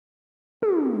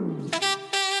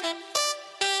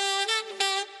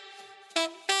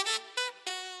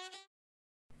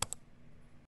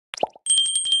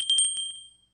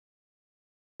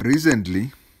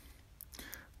Recently,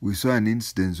 we saw an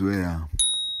instance where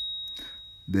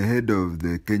the head of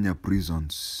the Kenya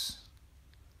prisons,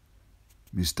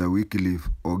 Mr. Wycliffe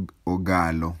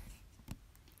Ogalo,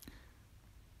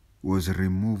 was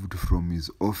removed from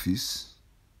his office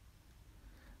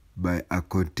by a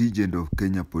contingent of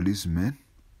Kenya police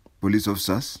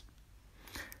officers,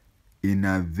 in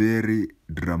a very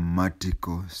dramatic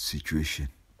situation.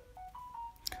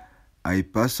 I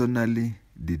personally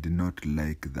did not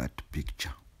like that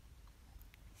picture.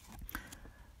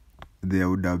 There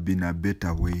would have been a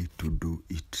better way to do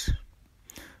it.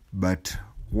 But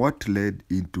what led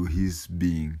into his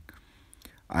being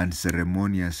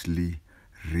unceremoniously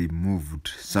removed?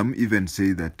 Some even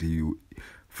say that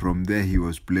from there he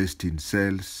was placed in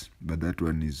cells, but that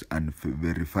one is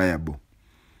unverifiable.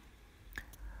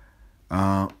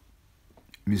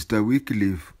 Mr.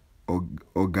 Wycliffe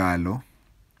Ogalo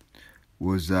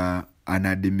was an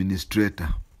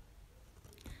administrator.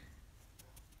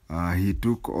 He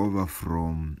took over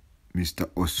from Mr.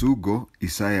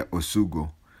 Isaiah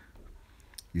Osugo.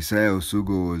 Isaiah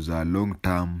Osugo was a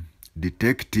long-term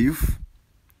detective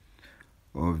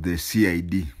of the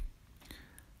CID.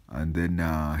 And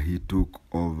then he took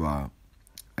over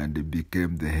and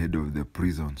became the head of the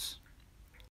prisons.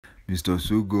 Mr.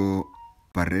 Osugo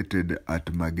operated at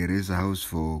Magereza House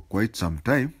for quite some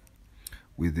time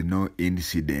with no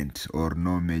incident or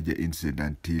no major incident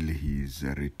until his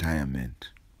retirement.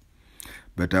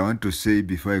 But I want to say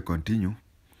before I continue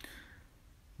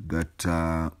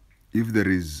that if there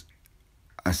is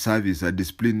a service, a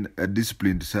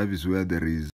disciplined service where there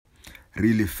is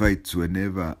really fights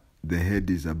whenever the head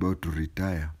is about to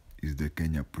retire, is the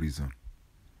Kenya prison.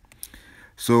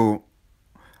 So,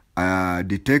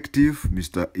 Detective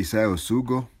Mr. Isaiah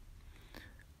Osugo,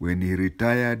 when he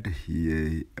retired,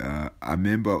 he a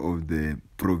member of the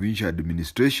provincial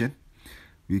administration,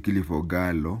 Wycliffe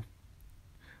Ogalo,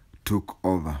 took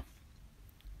over.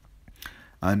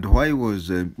 And why was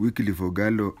Wycliffe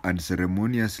Ogalo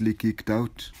unceremoniously kicked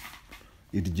out?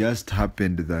 It just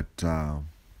happened that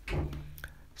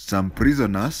some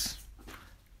prisoners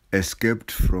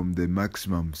escaped from the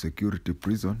maximum security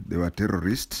prison. They were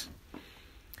terrorists.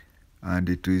 And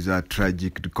it is a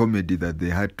tragic comedy that they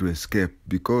had to escape,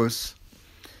 because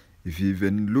if you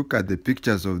even look at the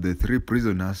pictures of the three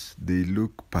prisoners, they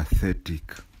look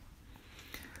pathetic.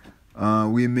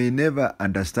 We may never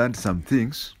understand some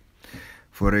things.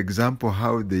 For example,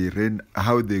 how they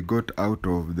got out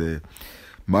of the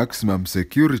maximum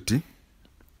security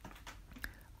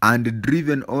and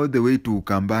driven all the way to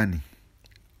Ukambani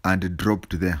and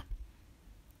dropped there.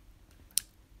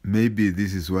 Maybe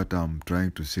this is what I'm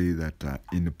trying to say, that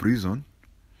in prison,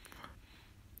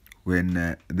 when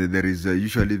there is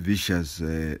usually vicious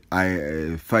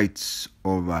fights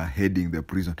over heading the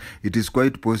prison, it is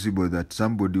quite possible that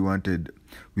somebody wanted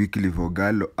Wycliffe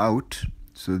Ogalo out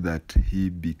so that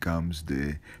he becomes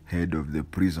the head of the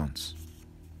prisons.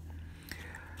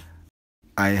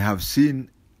 I have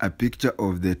seen a picture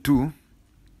of the two,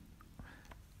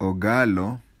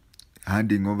 Ogalo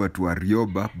handing over to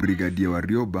Warioba, Brigadier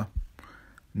Warioba.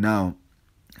 Now,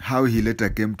 how he later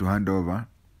came to hand over,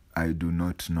 I do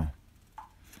not know.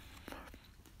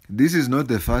 This is not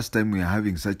the first time we are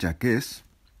having such a case.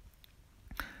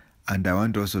 And I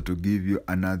want also to give you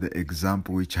another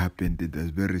example which happened in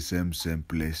the very same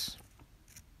place.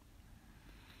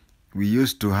 We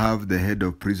used to have the head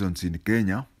of prisons in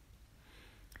Kenya,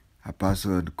 a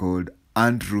person called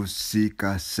Andrew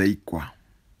Sika Seikwa.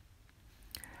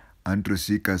 Andrew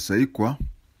Sika Seikwa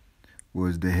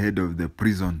was the head of the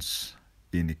prisons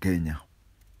in Kenya.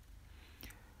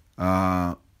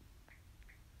 The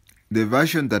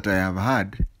version that I have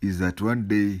had is that one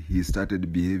day he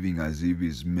started behaving as if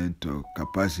his mental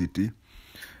capacity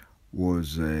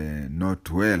was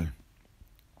not well.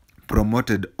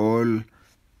 Promoted all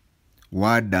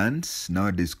wardens,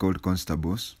 nowadays called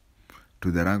constables, to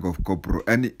the rank of corporal,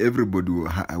 and everybody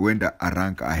went a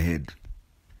rank ahead.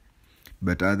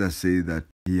 But others say that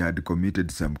he had committed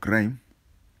some crime,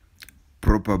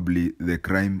 probably the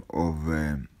crime of,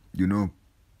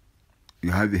 you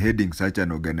have heading such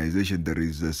an organization, there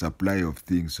is a supply of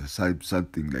things,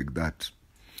 something like that.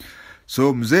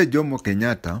 So Mzee Jomo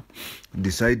Kenyatta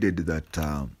decided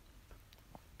that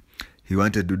he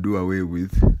wanted to do away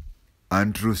with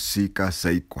Andrew Sika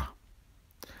Seikwa.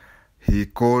 He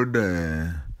called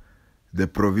the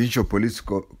provincial police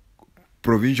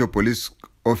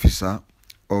officer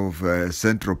of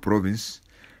Central Province,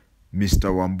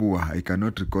 Mr. Wambua. I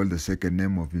cannot recall the second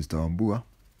name of Mr. Wambua.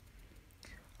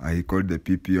 He called the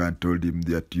PPO and told him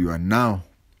that you are now,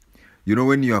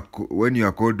 when you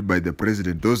are called by the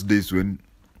president, those days when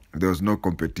there was no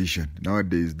competition.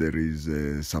 Nowadays, there is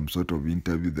some sort of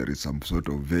interview, there is some sort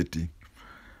of vetting.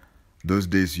 Those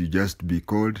days, you just be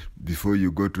called before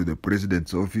you go to the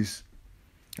president's office.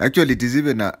 Actually, it is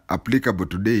even applicable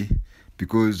today,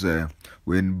 because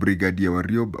when Brigadier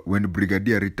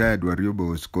retired, Warioba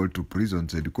was called to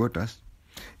prisons headquarters.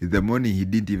 In the morning, he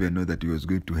didn't even know that he was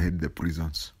going to head the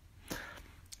prisons.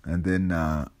 And then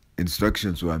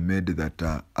instructions were made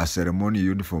that a ceremonial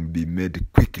uniform be made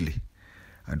quickly.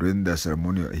 And when the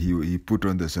ceremonial, he put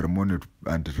on the ceremonial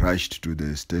and rushed to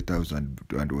the State House and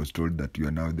was told that you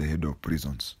are now the head of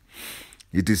prisons.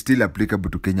 It is still applicable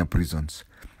to Kenya prisons.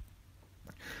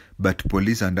 But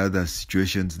police and other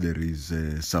situations, there is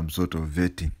some sort of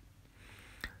vetting.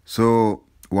 So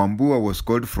Wambua was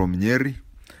called from Nyeri,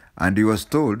 and he was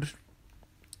told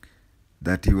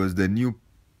that he was the new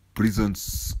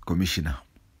prisons commissioner.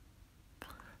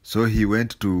 So he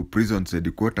went to prisons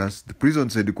headquarters. The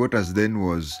prisons headquarters then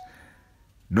was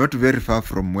not very far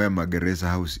from where Magereza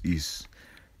House is.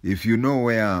 If you know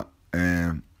where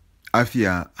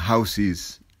Afia House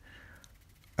is,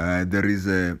 there is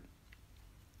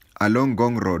along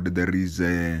Gong Road, there is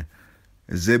a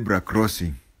zebra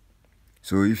crossing.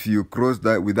 So if you cross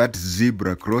that with that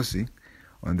zebra crossing,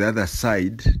 on the other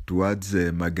side towards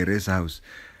Magereza House,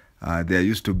 there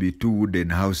used to be two wooden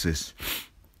houses.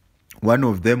 One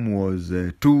of them was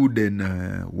two wooden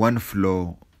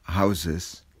one-floor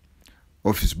houses,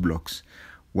 office blocks.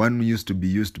 One used to be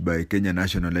used by Kenya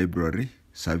National Library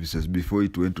Services before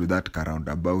it went to that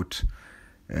roundabout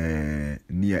near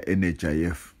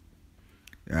NHIF.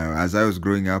 As I was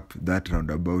growing up, that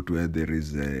roundabout where there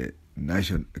is a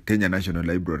Kenya National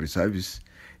Library Service,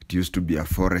 it used to be a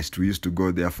forest. We used to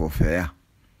go there for fair.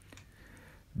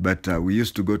 But we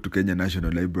used to go to Kenya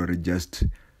National Library just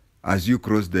as you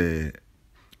cross the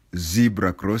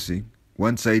zebra crossing.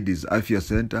 One side is Afia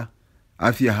Center,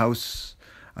 Afia House,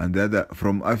 and the other,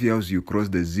 from Afia House you cross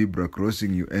the zebra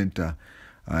crossing, you enter.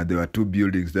 There were two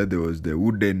buildings there. There was the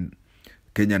wooden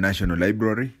Kenya National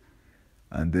Library,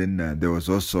 and then there was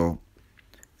also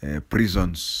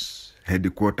prisons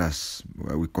headquarters.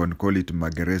 We can call it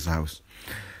Magereza House,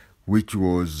 which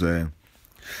was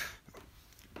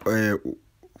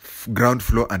ground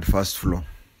floor and first floor.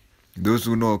 Those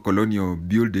who know colonial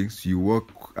buildings, you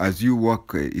walk, as you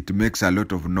walk, it makes a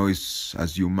lot of noise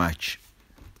as you march.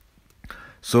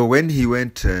 So when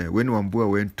Wambua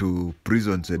went to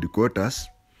prisons headquarters,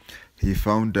 he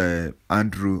found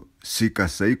Andrew Sika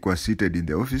Saikwa seated in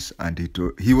the office, and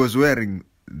he was wearing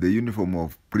the uniform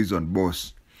of prison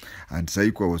boss, and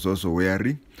Saikwa was also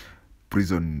wearing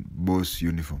prison boss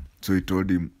uniform. So he told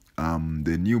him, "I'm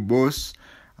the new boss,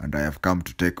 and I have come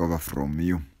to take over from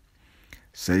you."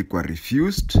 Saikwa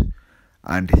refused,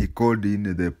 and he called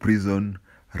in the prison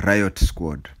riot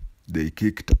squad. They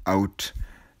kicked out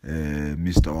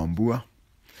Mr. Wambua.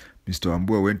 Mr.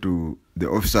 Wambua went to the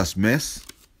officers' mess,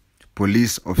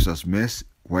 police officers' mess,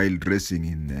 while dressing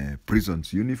in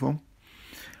prison's uniform,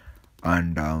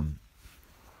 and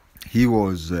he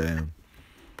was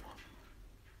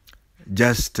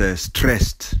just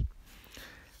stressed.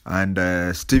 And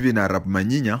Stephen Arap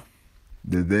Manyinya,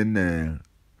 the then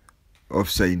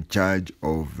officer in charge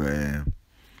of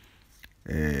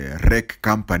rec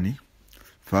company,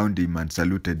 found him and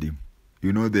saluted him.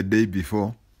 You know, the day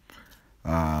before,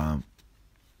 Arap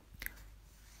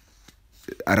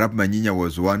Manyinya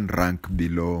was one rank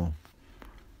below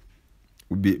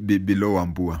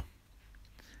Wambua,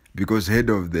 because head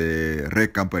of the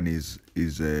rec company is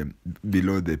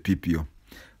below the PPO.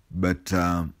 But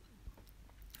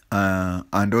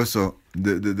and also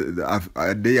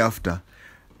a day after,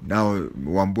 now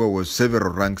Wambua was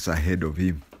several ranks ahead of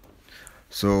him.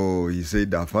 So he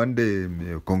said,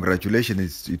 "Afande,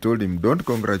 congratulations." He told him, "Don't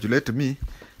congratulate me,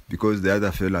 because the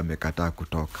other fella amekataa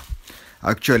kutoka."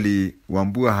 Actually,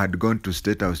 Wambua had gone to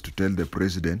State House to tell the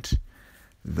president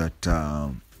that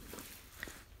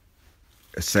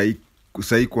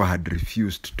Saikwa had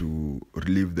refused to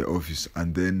leave the office.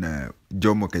 And then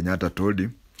Jomo Kenyatta told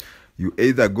him, "You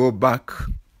either go back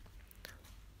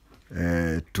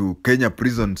to Kenya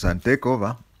prisons and take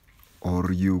over,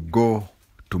 or you go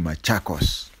to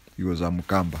Machakos." He was a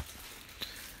Mukamba.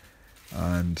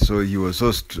 And so he was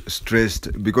so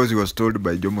stressed, because he was told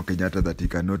by Jomo Kenyatta that he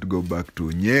cannot go back to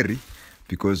Nyeri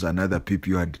because another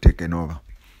PPO had taken over.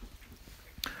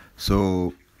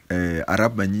 So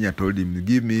Arap Manyinya told him,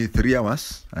 "Give me 3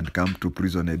 hours and come to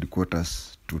prison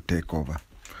headquarters to take over."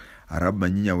 Arap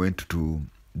Manyinya went to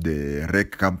the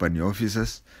rec company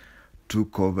officers,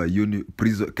 took over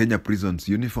Kenya prisons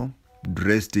uniform,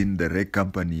 dressed in the rec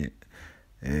company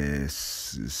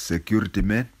security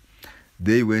men.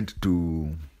 They went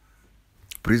to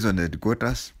prison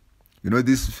headquarters.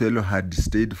 This fellow had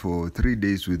stayed for 3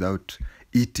 days without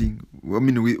eating.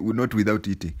 Not without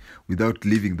eating, without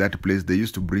leaving that place. They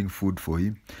used to bring food for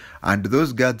him. And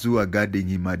those guards who were guarding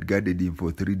him had guarded him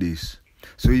for 3 days.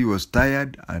 So he was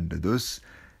tired, and those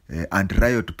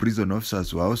anti-riot prison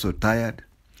officers were also tired.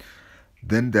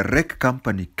 Then the wreck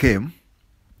company came.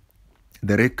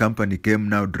 The wreck company came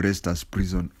now dressed as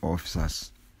prison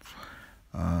officers.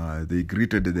 They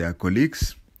greeted their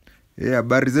colleagues.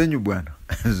 Habari zenyu bwana.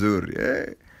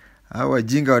 Nzuri. Hawa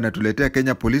wajinga wanatuletea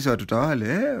Kenya polisi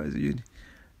watutawale.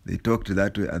 They talked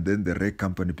that way, and then the wreck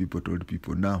company people told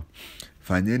people, now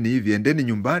fanyeni hivi, endeni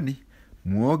nyumbani,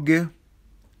 muoge,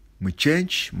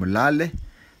 mchange, mulale,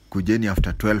 kujeni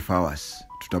after 12 hours.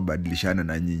 Tutabadilishana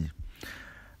na nyinyi.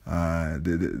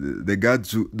 The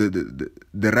guards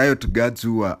the riot guards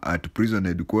who were at prison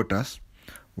headquarters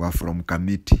were from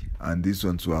Kamiti, and these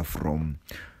ones were from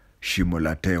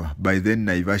Shimolatewa. By then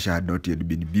Naivasha had not yet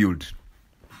been built.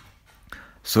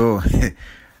 So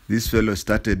this fellow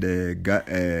started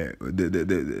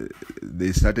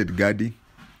they started guarding,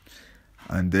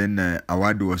 and then a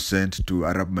word was sent to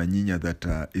Arab Manyinya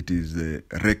that it is the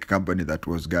wreck company that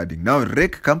was guarding. Now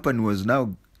wreck company was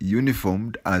now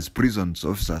uniformed as prison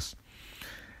officers.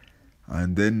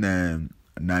 And then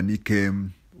Nani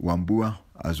came, Wambua.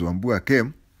 As Wambua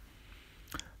came,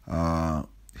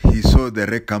 he saw the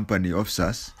wreck company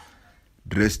officers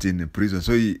dressed in prison.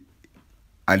 So he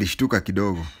alishtuka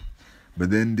kidogo.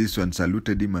 But then this one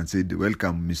saluted him and said,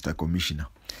 "Welcome, Mr. Commissioner."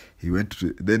 He went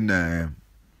to, then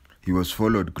he was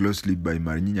followed closely by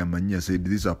Manyinya. Manyinya said,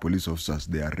 "These are police officers,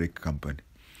 they are wreck company."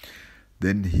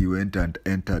 Then he went and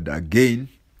entered again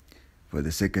for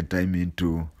the second time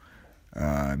into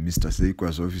Mr.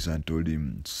 Saikwa's office and told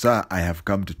him, "Sir, I have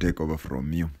come to take over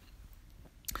from you."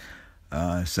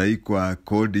 Saikwa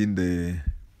called in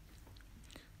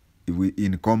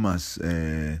in commerce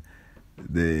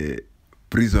the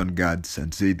prison guards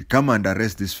and said, "Come and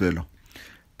arrest this fellow."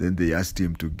 Then they asked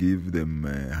him to give them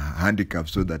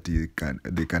handcuffs so that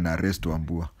they can arrest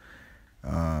Wambua.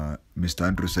 Mr.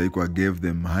 Andrew Saikwa gave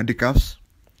them handcuffs,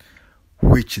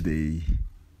 which they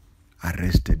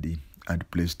arrested him and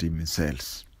placed him in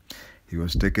cells. He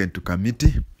was taken to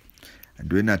committee,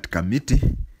 and when at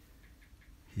committee,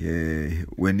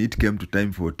 when it came to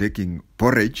time for taking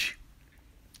porridge,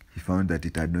 he found that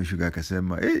it had no sugar.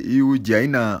 Akasema, "Hii uji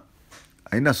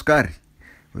haina sukari."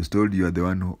 He was told, "You are the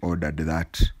one who ordered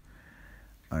that."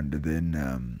 And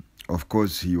then of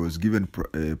course he was given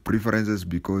preferences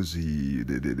because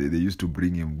they used to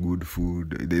bring him good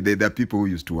food. There are people who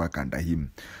used to work under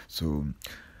him. So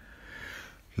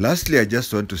lastly, I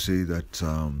just want to say that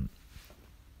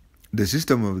the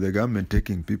system of the government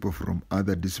taking people from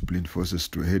other disciplined forces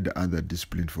to head other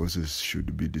disciplined forces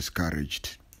should be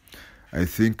discouraged. I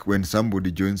think when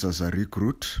somebody joins as a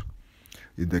recruit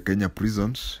in the Kenya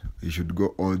prisons, he should go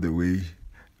all the way.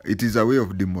 It is a way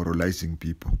of demoralizing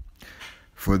people.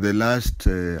 For the last,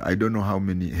 I don't know how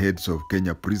many heads of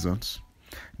Kenya prisons,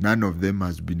 none of them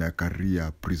has been a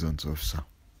career prisons officer.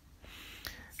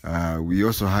 We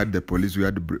also had the police. We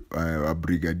had a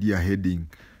brigadier heading.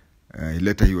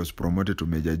 Later he was promoted to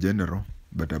Major General,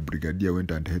 but a brigadier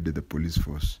went and headed the police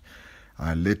force.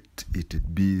 Let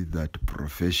it be that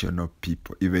professional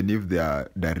people, even if they are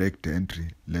direct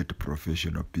entry, let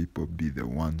professional people be the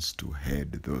ones to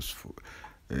head those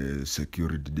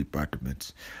security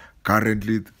departments.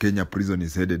 Currently, Kenya prison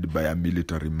is headed by a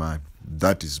military man.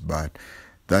 That is bad.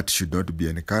 That should not be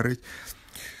encouraged.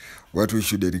 What we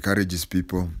should encourage is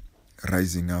people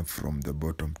rising up from the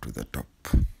bottom to the top.